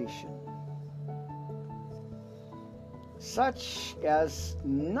tribulation, such as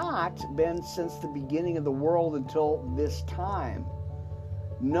not been since the beginning of the world until this time,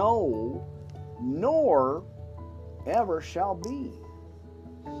 no, nor ever shall be.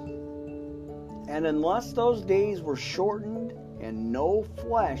 And unless those days were shortened, and no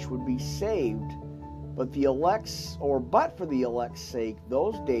flesh would be saved, but for the elect's sake,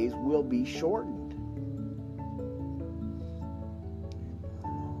 those days will be shortened.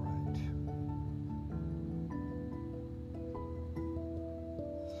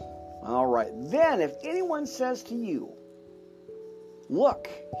 All right. Then, if anyone says to you, look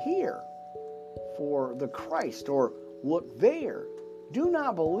here for the Christ, or look there, do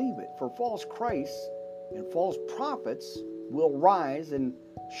not believe it, for false Christs and false prophets will rise and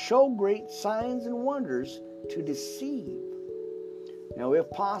show great signs and wonders to deceive. Now, if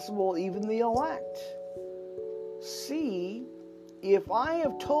possible, even the elect. See if I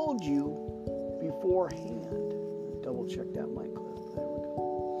have told you beforehand. Double check that mic clip. There we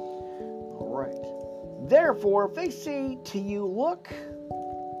go. All right. Therefore, if they say to you, look,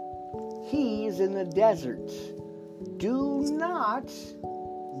 he is in the desert, do not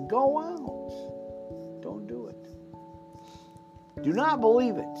go out. Don't do it. Do not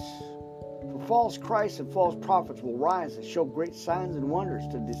believe it. For false Christs and false prophets will rise and show great signs and wonders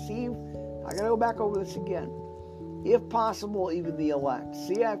to deceive. I got to go back over this again. If possible, even the elect.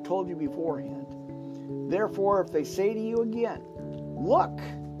 See, I've told you beforehand. Therefore, if they say to you again, look,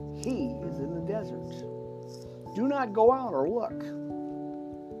 he is in the desert, do not go out or look.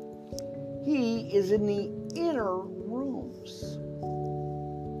 He is in the inner rooms.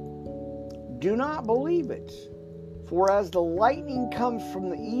 Do not believe it. For as the lightning comes from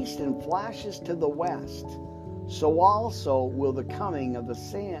the east and flashes to the west, so also will the coming of the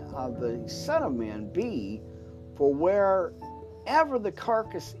Son of Man be. For wherever the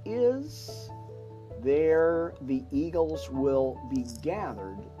carcass is, there the eagles will be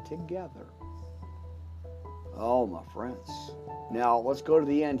gathered together. Oh, my friends. Now, let's go to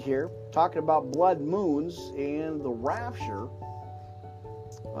the end here. Talking about blood moons and the rapture.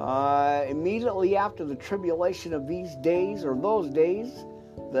 Immediately after the tribulation of these days, or those days,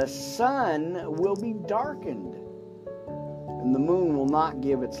 the sun will be darkened, and the moon will not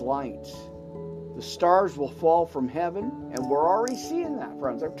give its light. The stars will fall from heaven, and we're already seeing that,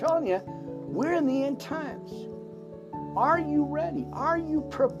 friends. I'm telling you, we're in the end times. Are you ready? Are you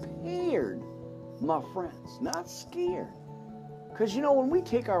prepared, my friends? Not scared. Because, when we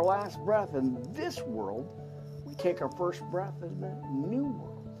take our last breath in this world, we take our first breath in the new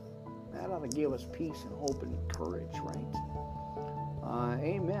world. That ought to give us peace and hope and courage, right?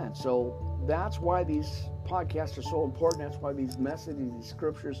 Amen. So that's why these podcasts are so important. That's why these messages, these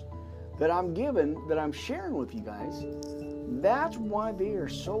scriptures that I'm given, that I'm sharing with you guys, that's why they are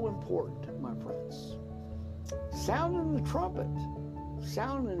so important, my friends. Sounding the trumpet,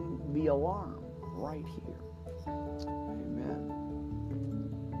 sounding the alarm right here. Amen.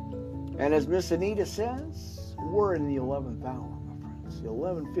 And as Miss Anita says, we're in the 11th hour, my friends, the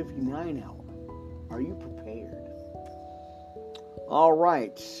 11:59 hour. Are you prepared? All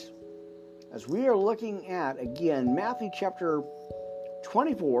right. As we are looking at, again, Matthew chapter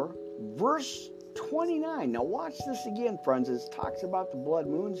 24, verse 29. Now watch this again, friends. It talks about the blood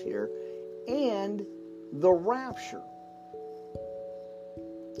moons here and the rapture.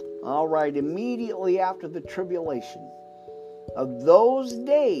 All right, immediately after the tribulation of those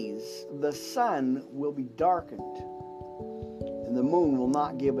days, the sun will be darkened, and the moon will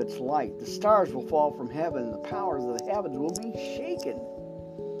not give its light. The stars will fall from heaven, and the powers of the heavens will be shaken.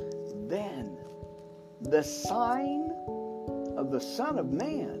 Then the sign of the Son of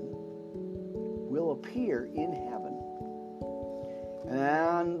Man will appear in heaven.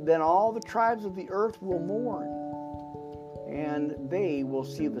 And then all the tribes of the earth will mourn, and they will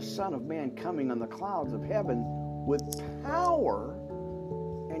see the Son of Man coming on the clouds of heaven with power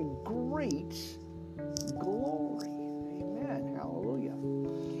and great glory. Amen. Hallelujah.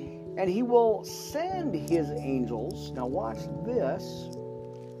 And he will send his angels. Now watch this.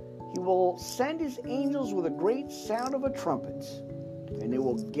 He will send his angels with a great sound of a trumpet, and they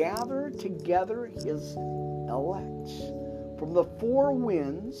will gather together his elect from the four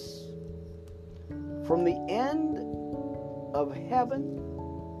winds, from the end of heaven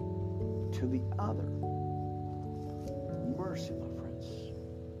to the other. Mercy, my friends.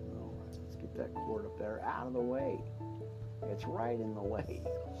 All right, let's get that cord up there out of the way. It's right in the way.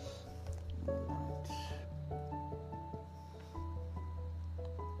 All right.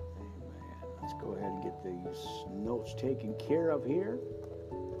 Amen. Let's go ahead and get these notes taken care of here.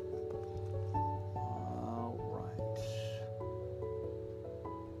 All right.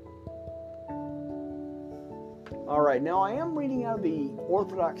 All right, now I am reading out of the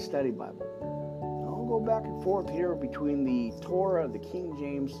Orthodox Study Bible. I'll go back and forth here between the Torah, the King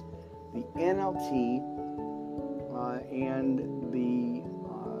James, the NLT, and the,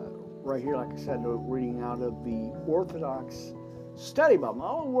 right here, like I said, reading out of the Orthodox Study Bible.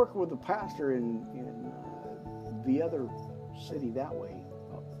 I'm working with a pastor in the other city that way,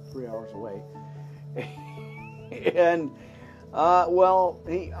 about 3 hours away. And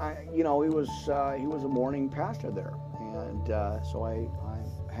he was a morning pastor there, and so I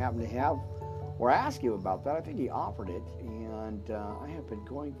happened to have, or ask you about that. I think he offered it, and I have been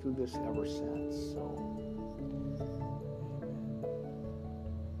going through this ever since.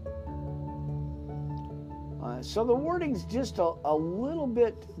 So the wording's just a little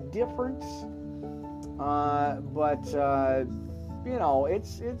bit different, but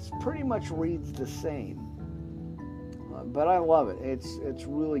it's pretty much reads the same. But I love it. It's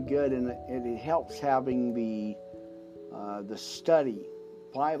really good, and it helps having the study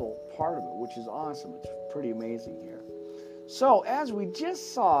Bible part of it, which is awesome. It's pretty amazing here. So as we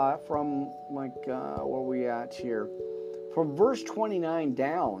just saw from where we at here, from verse 29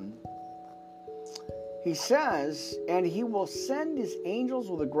 down, he says, and he will send his angels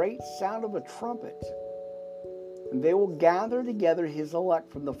with a great sound of a trumpet, and they will gather together his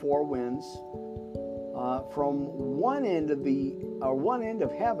elect from the four winds, from one end of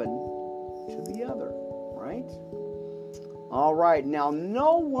heaven to the other. Right? All right. Now,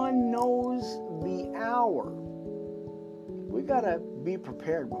 no one knows the hour. We got to be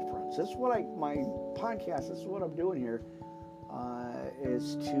prepared, my friends. That's what my podcast, this is what I'm doing here,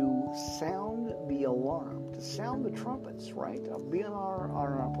 is to sound the alarm, to sound the trumpets, right? I'll be on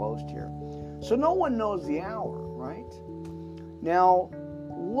our post here. So no one knows the hour, right? Now,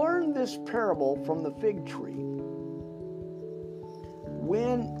 learn this parable from the fig tree.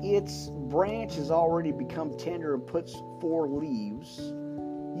 When its branch has already become tender and puts forth leaves,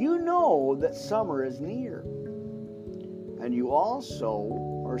 you know that summer is near. And you also,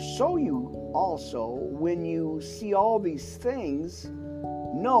 when you see all these things,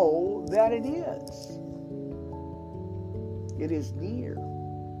 know that it is. It is near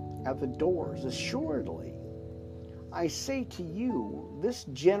at the doors, assuredly. I say to you, this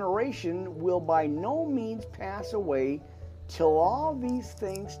generation will by no means pass away till all these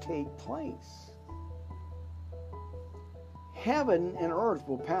things take place. Heaven and earth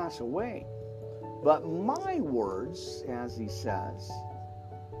will pass away, but my words, as he says,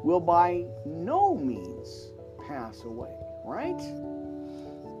 will by no means pass away, right?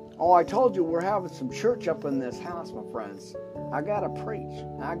 Oh, I told you we're having some church up in this house, my friends. I got to preach.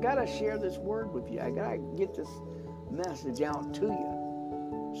 I got to share this word with you. I got to get this message out to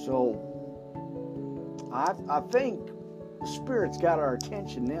you. So, I think the Spirit's got our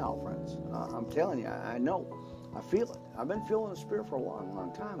attention now, friends. I'm telling you, I know. I feel it. I've been feeling the Spirit for a long,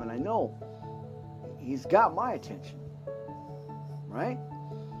 long time, and I know He's got my attention. Right?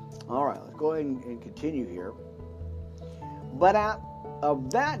 All right, let's go ahead and continue here. But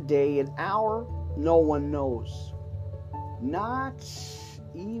of that day and hour, no one knows. Not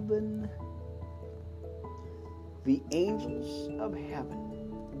even the angels of heaven.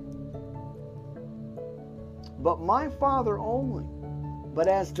 But my Father only. But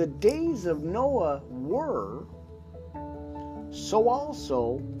as the days of Noah were, so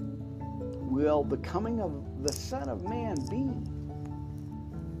also will the coming of the Son of Man be.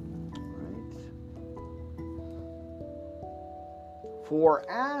 For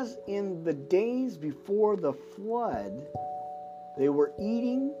as in the days before the flood, they were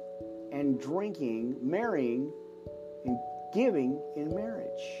eating and drinking, marrying, and giving in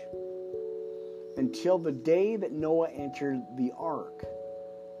marriage, until the day that Noah entered the ark,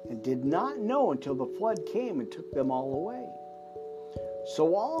 and did not know until the flood came and took them all away.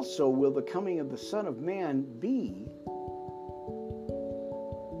 So also will the coming of the Son of Man be.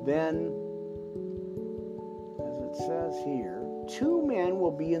 Then, as it says here, 2 men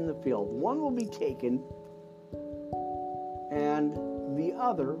will be in the field. One will be taken, and the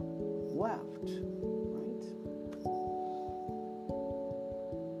other left. Right?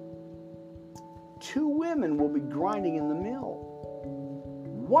 2 women will be grinding in the mill.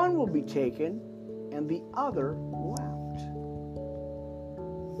 One will be taken, and the other left.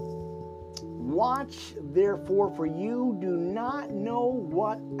 Watch, therefore, for you do not know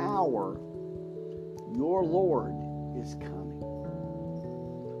what hour your Lord is coming.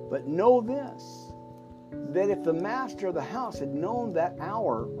 But know this, that if the master of the house had known that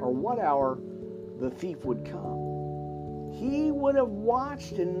hour, or what hour the thief would come, he would have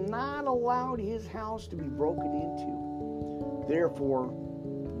watched and not allowed his house to be broken into. Therefore,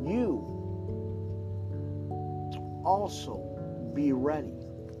 you also be ready.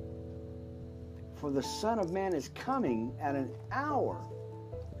 For the Son of Man is coming at an hour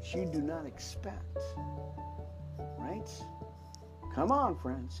which you do not expect. Right? Come on,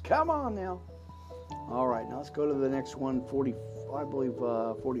 friends. Come on now. All right, now let's go to the next one,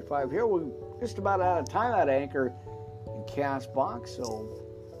 45 here. We're just about out of time at Anchor and Castbox,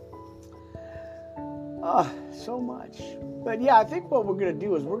 so much. But yeah, I think what we're going to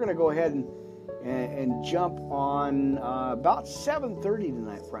do is we're going to go ahead and jump on about 7:30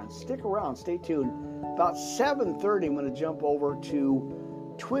 tonight, friends. Stick around, stay tuned. About 7:30, I'm going to jump over to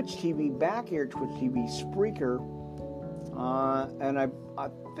Twitch TV, back here at Twitch TV, Spreaker. And I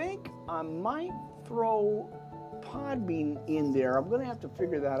think I might throw Podbean in there. I'm going to have to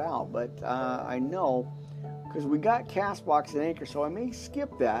figure that out, but I know, because we got Castbox and Anchor, so I may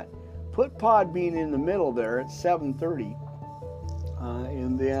skip that. Put Podbean in the middle there at 7:30,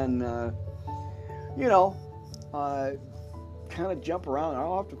 and then, kind of jump around.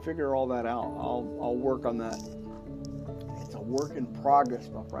 I'll have to figure all that out. I'll work on that. It's a work in progress,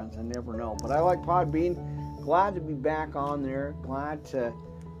 my friends. I never know, but I like Podbean. Glad to be back on there. Glad to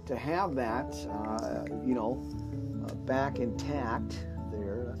have that, back intact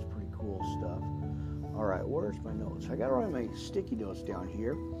there. That's pretty cool stuff. All right, where's my notes? I got to write my sticky notes down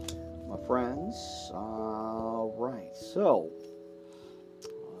here, my friends. All right, so,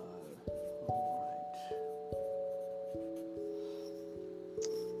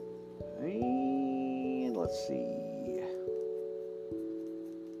 and let's see.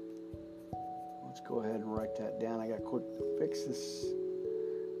 Let's go ahead and write that down. I got to quick fix this.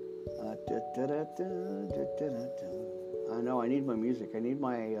 I know I need my music. I need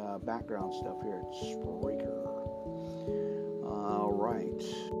my background stuff here at Spreaker.